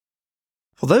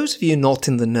For those of you not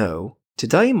in the know,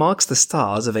 today marks the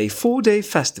start of a 4-day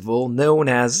festival known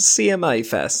as CMA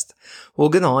Fest,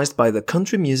 organized by the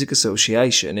Country Music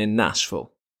Association in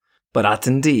Nashville. But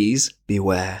attendees,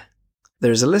 beware.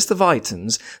 There is a list of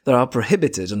items that are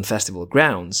prohibited on festival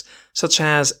grounds, such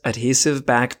as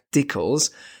adhesive-backed decals,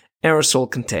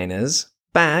 aerosol containers,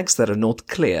 bags that are not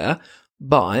clear,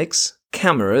 bikes,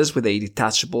 cameras with a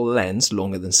detachable lens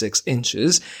longer than 6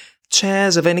 inches,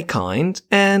 chairs of any kind,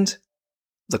 and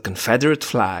the Confederate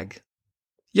flag.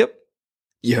 Yep,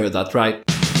 you heard that right.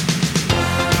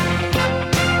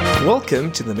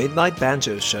 Welcome to the Midnight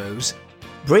Banjo Show's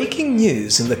breaking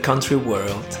news in the country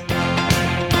world.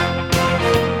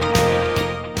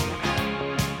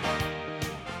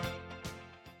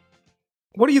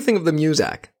 What do you think of the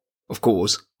music? Of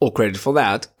course, all credit for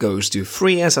that goes to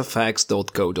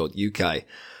freesfx.co.uk.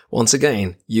 Once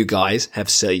again, you guys have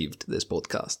saved this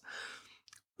podcast.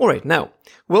 Alright, now,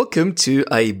 welcome to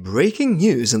a breaking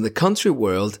news in the country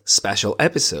world special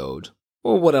episode,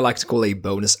 or what I like to call a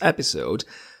bonus episode,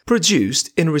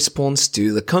 produced in response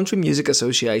to the Country Music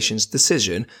Association's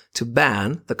decision to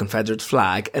ban the Confederate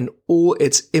flag and all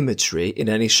its imagery in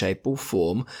any shape or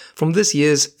form from this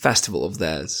year's festival of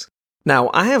theirs. Now,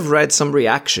 I have read some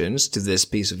reactions to this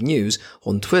piece of news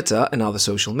on Twitter and other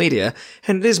social media,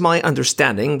 and it is my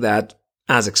understanding that,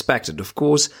 as expected of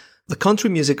course, the country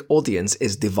music audience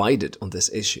is divided on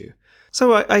this issue.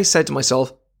 So I said to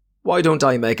myself, why don't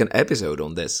I make an episode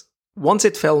on this? Once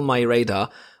it fell on my radar,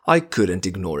 I couldn't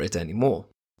ignore it anymore.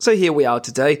 So here we are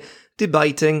today,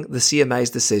 debating the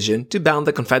CMA's decision to ban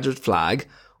the Confederate flag,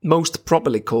 most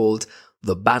properly called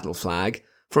the battle flag,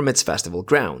 from its festival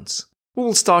grounds.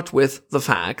 We'll start with the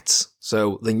facts,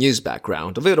 so the news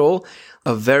background of it all,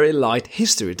 a very light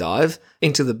history dive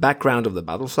into the background of the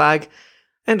battle flag,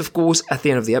 and of course, at the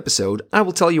end of the episode, I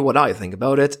will tell you what I think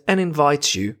about it and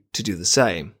invite you to do the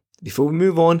same. Before we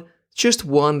move on, just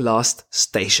one last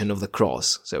station of the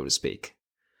cross, so to speak.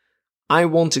 I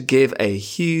want to give a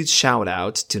huge shout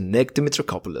out to Nick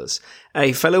Dimitrakopoulos,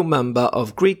 a fellow member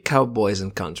of Greek Cowboys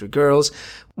and Country Girls,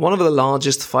 one of the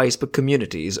largest Facebook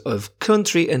communities of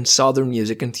country and southern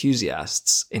music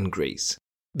enthusiasts in Greece.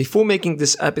 Before making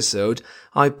this episode,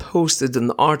 I posted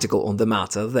an article on the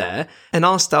matter there and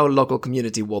asked our local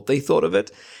community what they thought of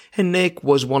it, and Nick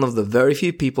was one of the very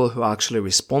few people who actually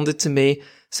responded to me,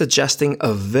 suggesting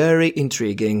a very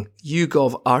intriguing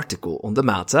YouGov article on the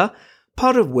matter,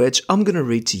 part of which I'm going to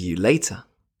read to you later.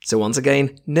 So once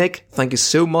again, Nick, thank you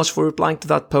so much for replying to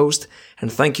that post, and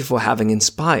thank you for having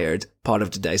inspired part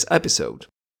of today's episode.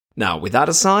 Now, with that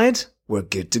aside, we're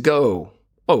good to go.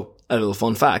 Oh, a little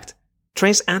fun fact.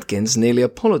 Trace Atkins nearly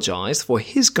apologized for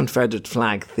his Confederate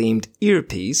flag-themed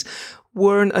earpiece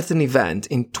worn at an event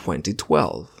in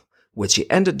 2012, which he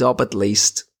ended up at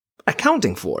least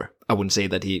accounting for. I wouldn't say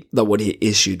that what he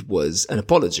issued was an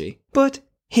apology, but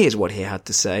here's what he had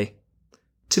to say.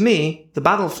 To me, the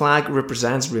battle flag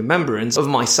represents remembrance of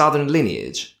my southern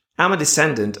lineage. I'm a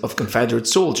descendant of Confederate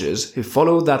soldiers who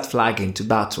followed that flag into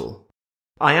battle.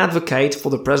 I advocate for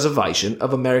the preservation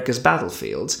of America's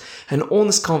battlefields and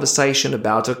honest conversation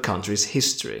about our country's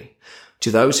history. To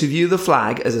those who view the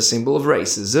flag as a symbol of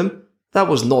racism, that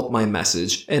was not my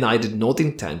message and I did not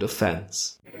intend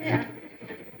offense.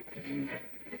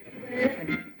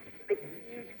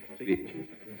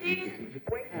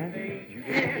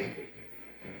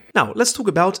 Now, let's talk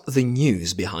about the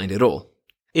news behind it all.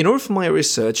 In order for my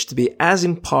research to be as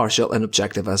impartial and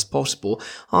objective as possible,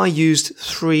 I used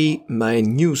 3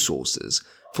 main news sources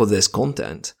for this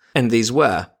content. And these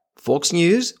were Fox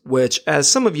News, which,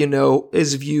 as some of you know,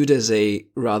 is viewed as a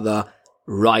rather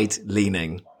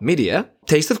right-leaning media.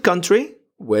 Taste of Country,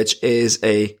 which is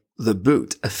a The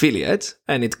Boot affiliate,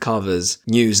 and it covers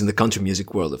news in the country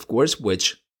music world, of course,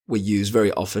 which we use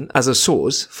very often as a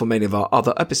source for many of our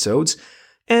other episodes.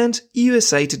 And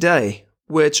USA Today,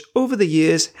 which over the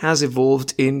years has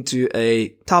evolved into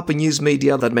a type of news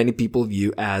media that many people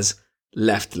view as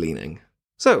left-leaning.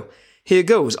 So, here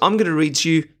goes. I'm going to read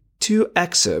you 2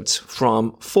 excerpts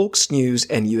from Fox News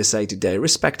and USA Today,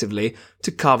 respectively,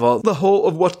 to cover the whole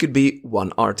of what could be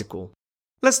one article.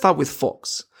 Let's start with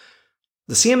Fox.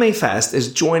 The CMA Fest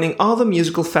is joining other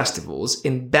musical festivals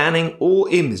in banning all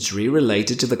imagery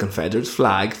related to the Confederate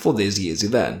flag for this year's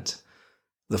event.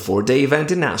 The 4-day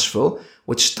event in Nashville,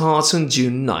 which starts on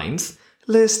June 9th,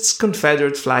 lists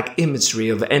Confederate flag imagery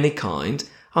of any kind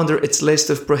under its list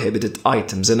of prohibited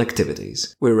items and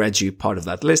activities. We read you part of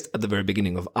that list at the very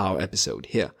beginning of our episode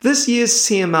here. This year's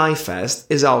CMA Fest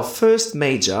is our first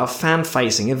major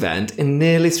fan-facing event in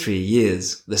nearly 3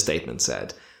 years, the statement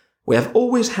said. We have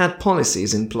always had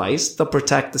policies in place that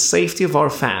protect the safety of our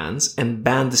fans and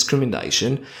ban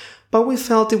discrimination, but we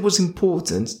felt it was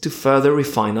important to further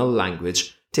refine our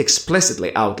language to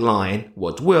explicitly outline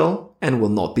what will and will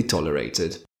not be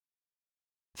tolerated.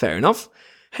 Fair enough.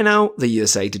 And now the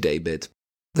USA Today bit.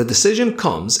 The decision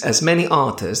comes as many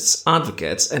artists,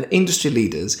 advocates, and industry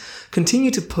leaders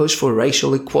continue to push for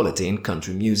racial equality in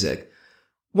country music.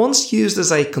 Once used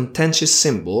as a contentious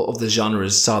symbol of the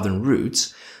genre's southern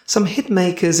roots, some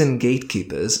hitmakers and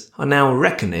gatekeepers are now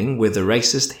reckoning with the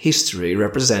racist history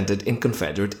represented in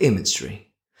Confederate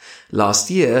imagery. Last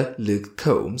year, Luke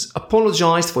Combs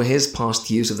apologized for his past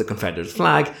use of the Confederate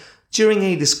flag during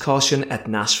a discussion at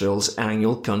Nashville's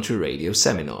annual country radio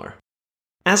seminar.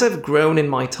 As I've grown in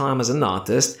my time as an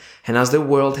artist, and as the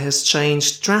world has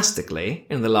changed drastically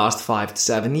in the last 5 to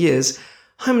 7 years,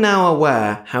 I'm now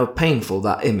aware how painful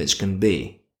that image can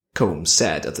be, Combs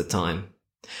said at the time.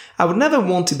 I would never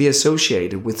want to be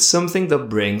associated with something that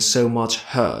brings so much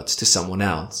hurt to someone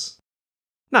else.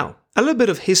 Now, a little bit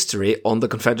of history on the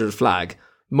Confederate flag,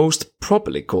 most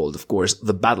properly called, of course,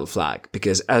 the battle flag,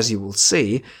 because as you will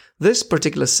see, this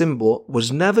particular symbol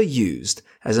was never used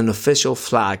as an official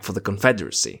flag for the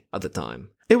Confederacy at the time.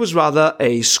 It was rather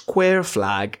a square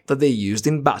flag that they used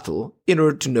in battle in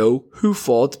order to know who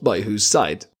fought by whose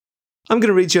side. I'm going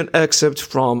to read you an excerpt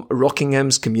from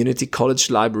Rockingham's Community College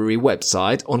Library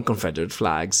website on Confederate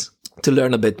flags to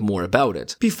learn a bit more about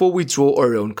it, before we draw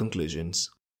our own conclusions.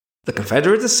 The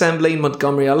Confederate Assembly in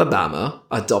Montgomery, Alabama,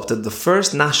 adopted the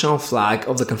first national flag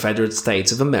of the Confederate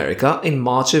States of America in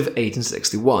March of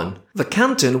 1861. The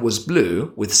canton was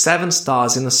blue with 7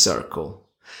 stars in a circle.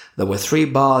 There were 3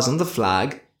 bars on the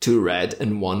flag, 2 red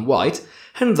and 1 white,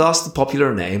 and thus the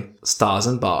popular name Stars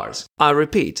and Bars. I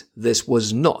repeat, this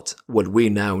was not what we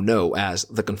now know as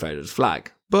the Confederate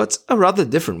flag, but a rather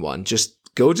different one. Just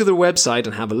go to their website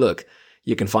and have a look.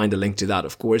 You can find a link to that,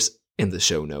 of course, in the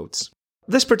show notes.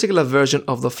 This particular version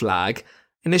of the flag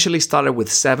initially started with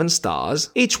 7 stars,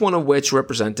 each one of which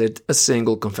represented a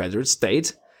single Confederate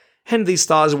state, and these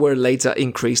stars were later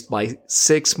increased by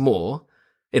 6 more,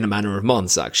 in a matter of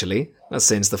months actually,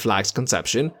 since the flag's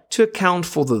conception, to account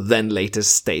for the then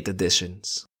latest state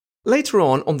additions. Later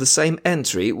on the same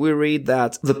entry, we read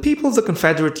that the people of the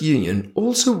Confederate Union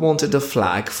also wanted a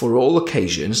flag for all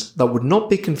occasions that would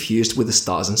not be confused with the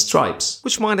Stars and Stripes,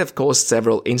 which might have caused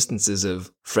several instances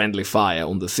of friendly fire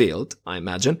on the field, I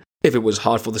imagine, if it was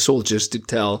hard for the soldiers to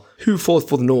tell who fought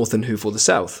for the North and who for the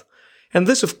South. And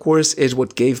this, of course, is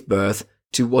what gave birth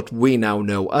to what we now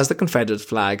know as the Confederate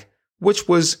flag, which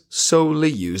was solely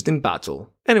used in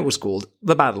battle, and it was called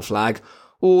the battle flag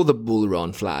or the Bull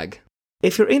Run flag.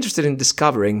 If you're interested in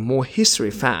discovering more history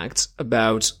facts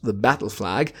about the battle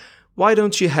flag, why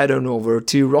don't you head on over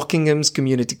to Rockingham's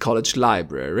Community College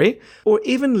Library, or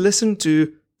even listen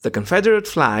to The Confederate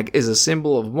Flag is a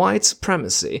Symbol of White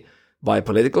Supremacy by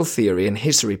Political Theory and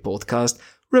History podcast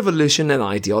Revolution and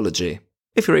Ideology,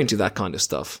 if you're into that kind of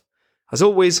stuff. As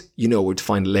always, you know where to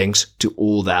find links to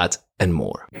all that and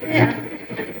more.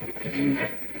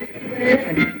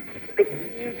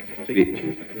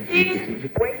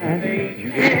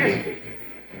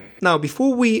 Now,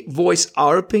 before we voice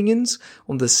our opinions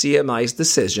on the CMA's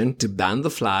decision to ban the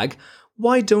flag,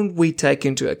 why don't we take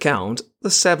into account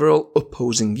the several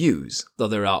opposing views that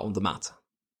there are on the matter?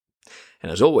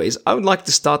 And as always, I would like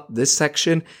to start this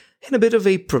section in a bit of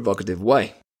a provocative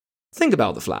way. Think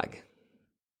about the flag.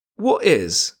 What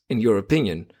is, in your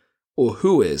opinion, or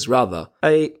who is, rather,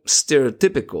 a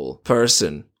stereotypical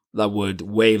person that would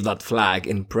wave that flag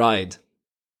in pride?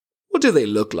 What do they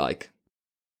look like?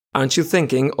 Aren't you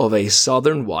thinking of a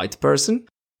southern white person?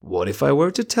 What if I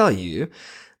were to tell you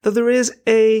that there is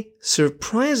a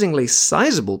surprisingly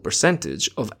sizable percentage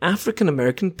of African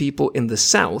American people in the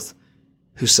South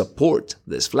who support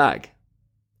this flag?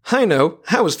 I know,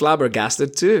 I was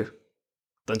flabbergasted too.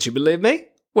 Don't you believe me?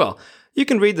 Well, you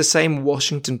can read the same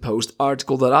Washington Post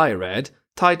article that I read,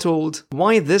 titled,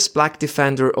 "Why This Black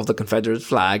Defender of the Confederate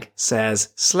Flag Says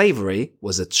Slavery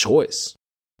Was a Choice."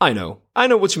 I know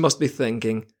what you must be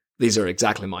thinking. These are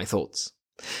exactly my thoughts.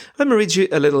 Let me read you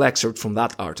a little excerpt from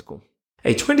that article.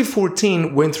 A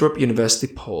 2014 Winthrop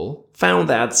University poll found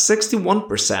that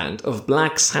 61% of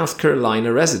black South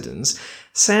Carolina residents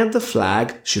said the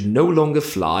flag should no longer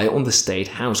fly on the state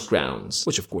house grounds,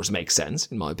 which of course makes sense,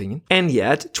 in my opinion. And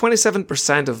yet,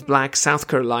 27% of black South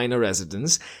Carolina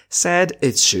residents said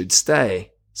it should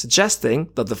stay, suggesting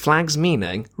that the flag's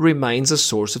meaning remains a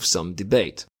source of some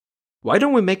debate. Why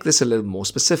don't we make this a little more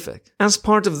specific? As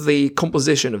part of the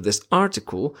composition of this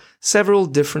article, several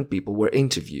different people were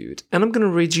interviewed, and I'm going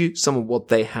to read you some of what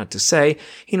they had to say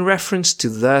in reference to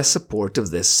their support of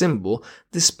this symbol,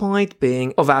 despite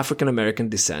being of African American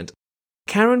descent.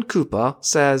 Karen Cooper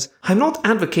says, "I'm not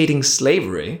advocating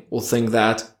slavery or think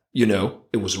that,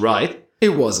 it was right.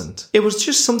 It wasn't. It was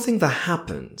just something that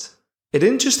happened. It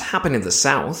didn't just happen in the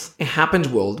South, it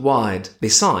happened worldwide.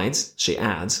 Besides," she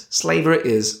adds, "slavery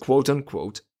is,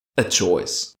 quote-unquote, a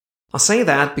choice. I say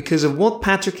that because of what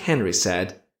Patrick Henry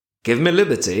said, 'Give me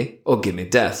liberty or give me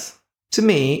death.' To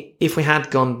me, if we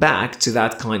had gone back to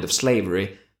that kind of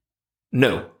slavery,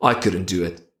 no, I couldn't do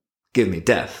it. Give me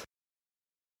death."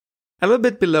 A little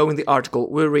bit below in the article,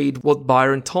 we read what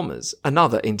Byron Thomas,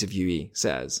 another interviewee,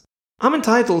 says. "I'm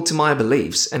entitled to my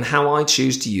beliefs and how I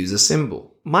choose to use a symbol.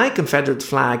 My Confederate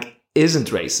flag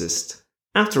isn't racist.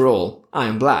 After all, I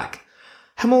am black.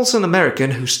 I'm also an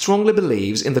American who strongly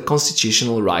believes in the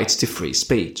constitutional right to free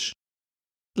speech."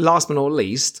 Last but not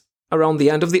least, around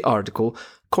the end of the article,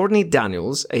 Courtney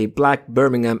Daniels, a black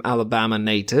Birmingham, Alabama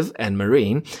native and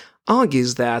Marine,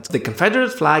 argues that the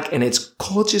Confederate flag and its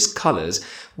gorgeous colors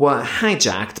were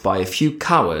hijacked by a few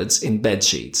cowards in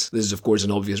bedsheets. This is, of course,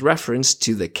 an obvious reference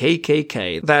to the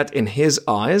KKK that, in his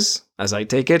eyes, as I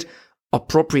take it,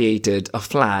 appropriated a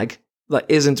flag that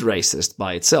isn't racist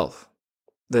by itself.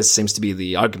 This seems to be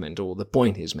the argument or the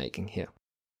point he's making here.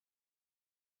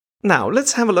 Now,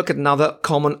 let's have a look at another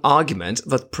common argument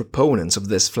that proponents of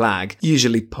this flag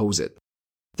usually posit.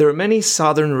 There are many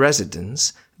Southern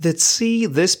residents that see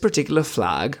this particular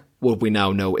flag, what we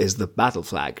now know is the battle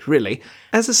flag, really,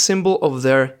 as a symbol of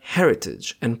their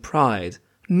heritage and pride,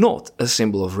 not a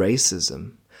symbol of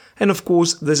racism. And of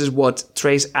course, this is what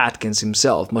Trace Atkins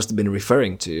himself must have been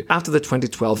referring to after the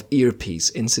 2012 earpiece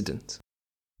incident.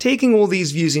 Taking all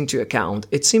these views into account,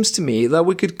 it seems to me that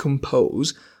we could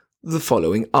compose the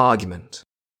following argument.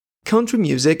 Country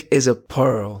music is a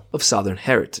pearl of Southern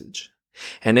heritage.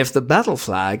 And if the battle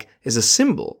flag is a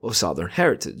symbol of Southern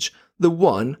heritage, the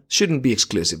one shouldn't be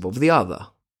exclusive of the other.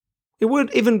 It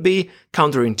would even be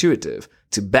counterintuitive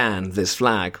to ban this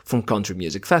flag from country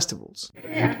music festivals.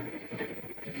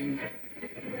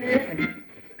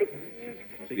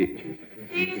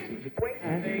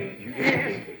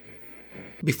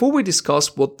 Before we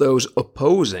discuss what those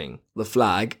opposing the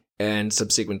flag and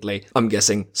subsequently, I'm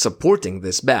guessing, supporting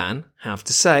this ban have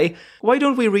to say, why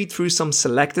don't we read through some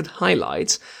selected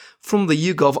highlights from the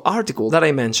YouGov article that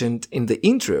I mentioned in the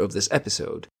intro of this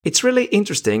episode. It's really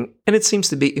interesting and it seems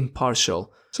to be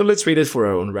impartial, so let's read it for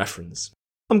our own reference.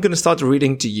 I'm going to start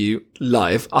reading to you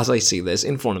live as I see this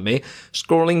in front of me,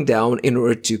 scrolling down in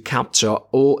order to capture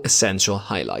all essential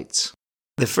highlights.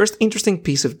 The first interesting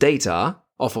piece of data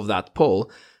off of that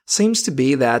poll seems to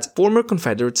be that former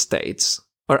Confederate states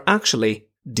are actually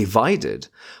divided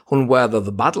on whether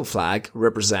the battle flag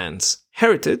represents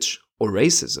heritage or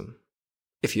racism.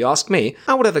 If you ask me,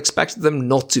 I would have expected them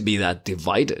not to be that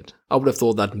divided. I would have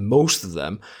thought that most of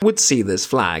them would see this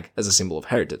flag as a symbol of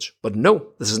heritage. But no,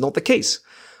 this is not the case.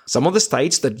 Some of the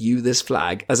states that view this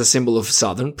flag as a symbol of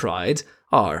Southern pride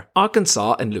are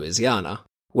Arkansas and Louisiana.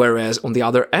 Whereas on the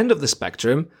other end of the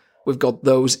spectrum, we've got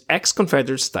those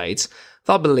ex-Confederate states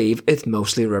that believe it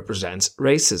mostly represents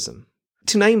racism.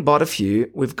 To name but a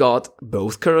few, we've got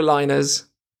both Carolinas,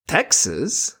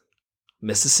 Texas,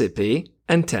 Mississippi,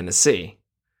 and Tennessee.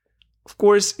 Of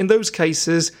course, in those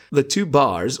cases, the two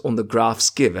bars on the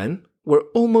graphs given were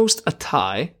almost a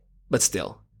tie, but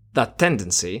still, that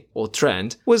tendency or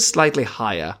trend was slightly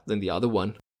higher than the other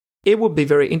one. It would be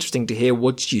very interesting to hear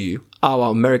what you,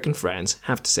 our American friends,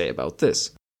 have to say about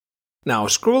this. Now,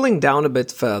 scrolling down a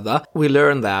bit further, we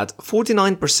learn that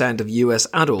 49% of US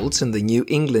adults in the New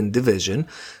England division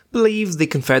believe the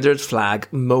Confederate flag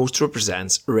most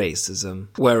represents racism,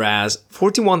 whereas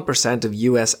 41% of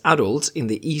US adults in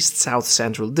the East-South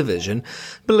Central division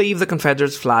believe the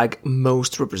Confederate flag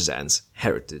most represents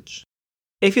heritage.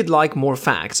 If you'd like more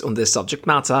facts on this subject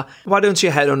matter, why don't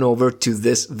you head on over to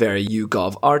this very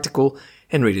YouGov article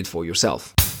and read it for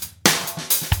yourself.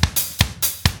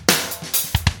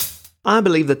 I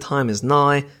believe the time is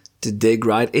nigh to dig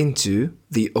right into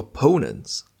the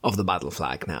opponents of the battle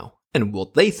flag now, and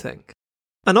what they think.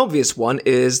 An obvious one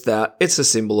is that it's a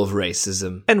symbol of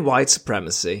racism and white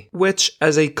supremacy, which,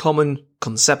 as a common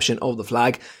conception of the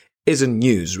flag, isn't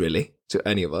news really to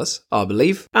any of us, I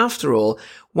believe. After all,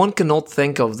 one cannot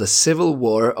think of the Civil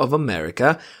War of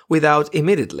America without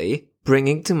immediately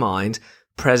bringing to mind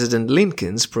President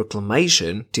Lincoln's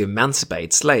proclamation to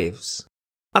emancipate slaves.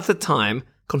 At the time,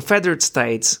 Confederate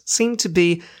states seemed to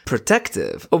be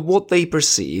protective of what they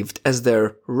perceived as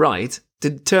their right to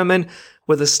determine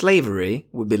whether slavery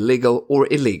would be legal or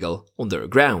illegal on their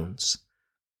grounds.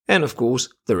 And of course,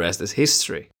 the rest is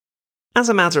history. As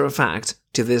a matter of fact,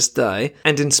 to this day,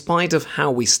 and in spite of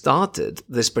how we started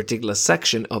this particular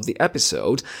section of the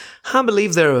episode, I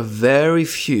believe there are very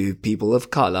few people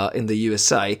of color in the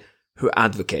USA who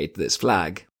advocate this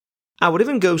flag. I would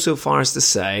even go so far as to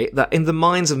say that in the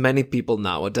minds of many people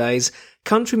nowadays,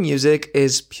 country music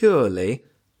is purely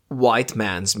white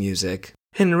man's music.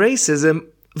 And racism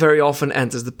very often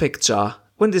enters the picture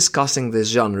when discussing this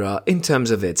genre in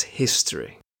terms of its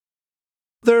history.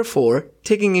 Therefore,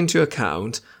 taking into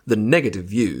account the negative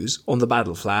views on the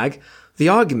battle flag, the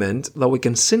argument that we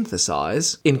can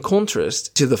synthesize, in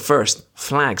contrast to the first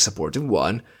flag-supportive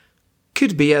one,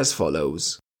 could be as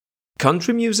follows.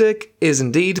 Country music is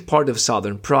indeed part of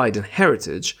Southern pride and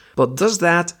heritage, but does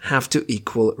that have to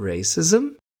equal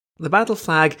racism? The battle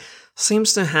flag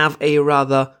seems to have a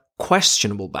rather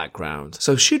questionable background,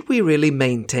 so should we really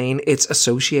maintain its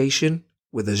association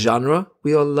with the genre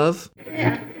we all love?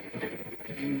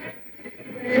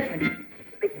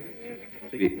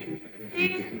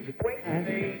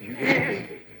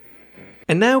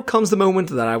 And now comes the moment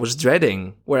that I was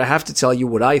dreading, where I have to tell you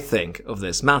what I think of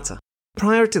this matter.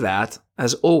 Prior to that,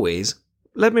 as always,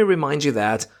 let me remind you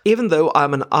that even though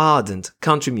I'm an ardent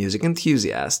country music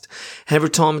enthusiast, every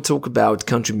time I talk about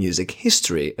country music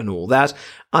history and all that,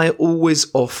 I always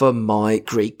offer my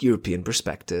great European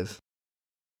perspective.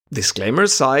 Disclaimer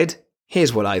aside,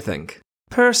 here's what I think.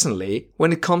 Personally,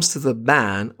 when it comes to the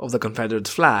ban of the Confederate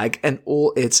flag and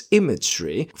all its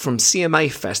imagery from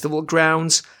CMA festival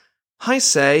grounds, I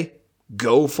say,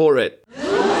 go for it.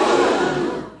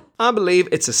 I believe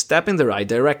it's a step in the right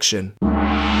direction.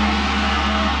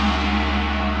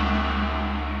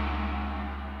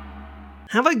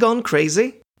 Have I gone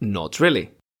crazy? Not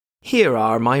really. Here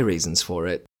are my reasons for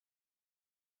it.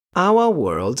 Our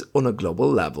world on a global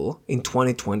level in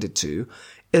 2022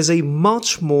 is a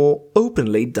much more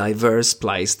openly diverse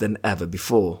place than ever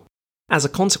before. As a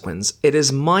consequence, it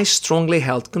is my strongly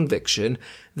held conviction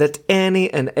that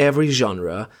any and every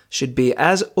genre should be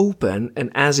as open and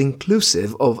as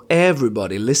inclusive of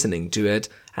everybody listening to it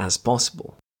as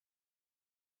possible.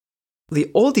 The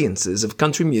audiences of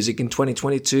country music in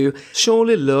 2022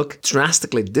 surely look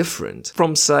drastically different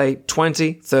from, say,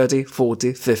 20, 30,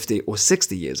 40, 50 or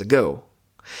 60 years ago.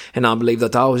 And I believe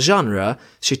that our genre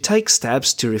should take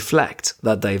steps to reflect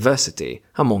that diversity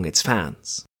among its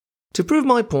fans. To prove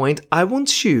my point, I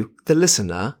want you, the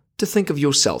listener, to think of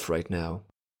yourself right now.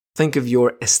 Think of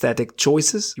your aesthetic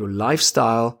choices, your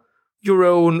lifestyle, your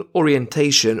own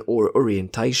orientation or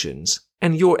orientations,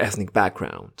 and your ethnic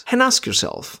background. And ask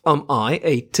yourself, am I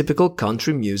a typical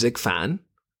country music fan?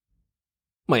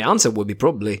 My answer would be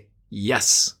probably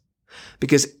yes.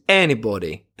 Because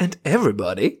anybody and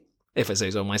everybody, if I say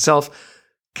so myself,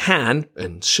 can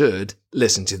and should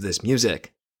listen to this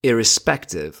music,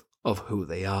 irrespective of who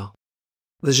they are.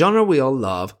 The genre we all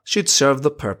love should serve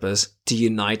the purpose to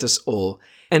unite us all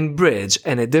and bridge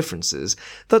any differences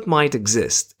that might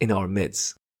exist in our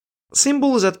midst.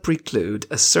 Symbols that preclude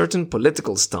a certain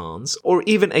political stance or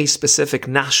even a specific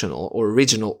national or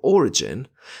regional origin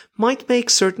might make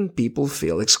certain people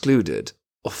feel excluded,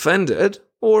 offended,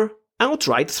 or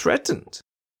outright threatened.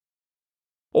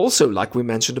 Also, like we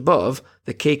mentioned above,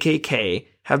 the KKK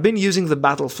have been using the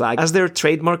battle flag as their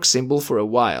trademark symbol for a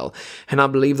while, and I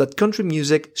believe that country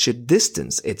music should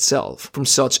distance itself from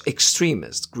such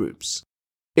extremist groups.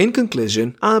 In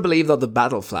conclusion, I believe that the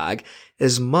battle flag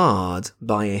is marred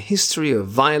by a history of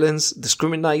violence,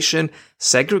 discrimination,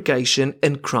 segregation,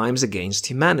 and crimes against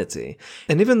humanity.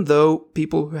 And even though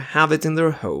people who have it in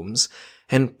their homes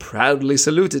and proudly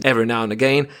salute it every now and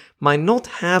again might not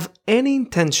have any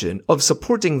intention of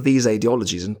supporting these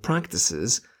ideologies and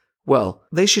practices, well,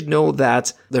 they should know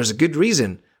that there's a good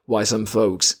reason why some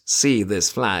folks see this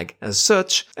flag as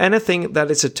such, and I think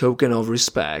that it's a token of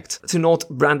respect to not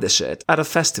brandish it at a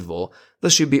festival that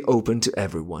should be open to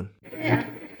everyone.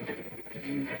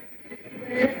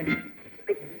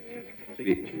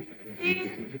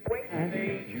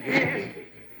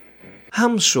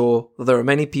 I'm sure that there are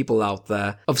many people out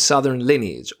there of Southern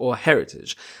lineage or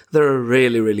heritage that are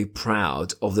really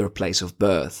proud of their place of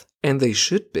birth, and they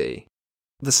should be.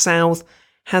 The South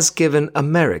has given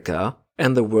America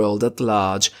and the world at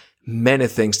large many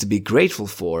things to be grateful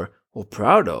for or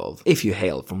proud of if you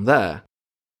hail from there.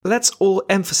 Let's all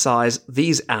emphasize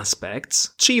these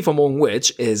aspects, chief among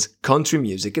which is country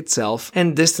music itself,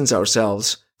 and distance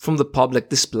ourselves from the public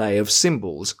display of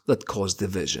symbols that cause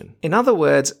division. In other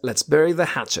words, let's bury the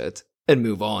hatchet and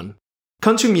move on.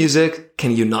 Country music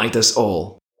can unite us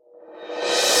all.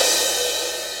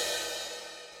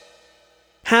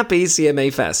 Happy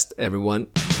CMA Fest, everyone!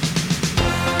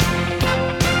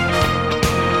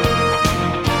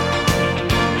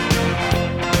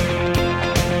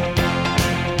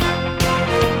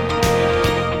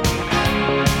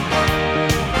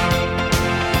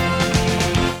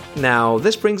 Now,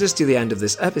 this brings us to the end of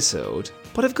this episode,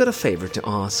 but I've got a favor to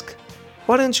ask.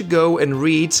 Why don't you go and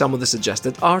read some of the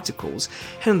suggested articles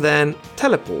and then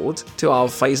teleport to our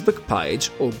Facebook page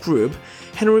or group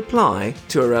and reply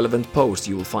to a relevant post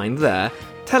you will find there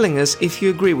telling us if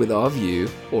you agree with our view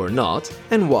or not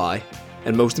and why,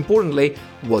 and most importantly,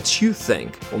 what you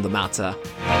think on the matter.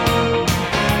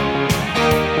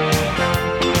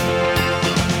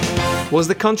 Was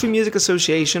the Country Music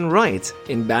Association right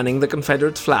in banning the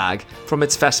Confederate flag from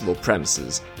its festival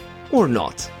premises, or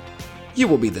not? You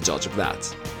will be the judge of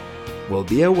that. We'll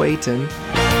be awaiting.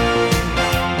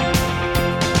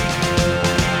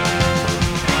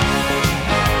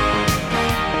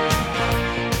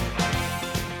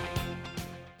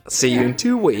 See you in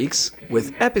 2 weeks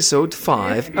with episode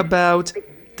 5 about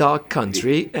Dark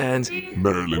Country and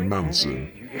Marilyn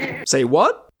Manson. Say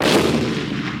what?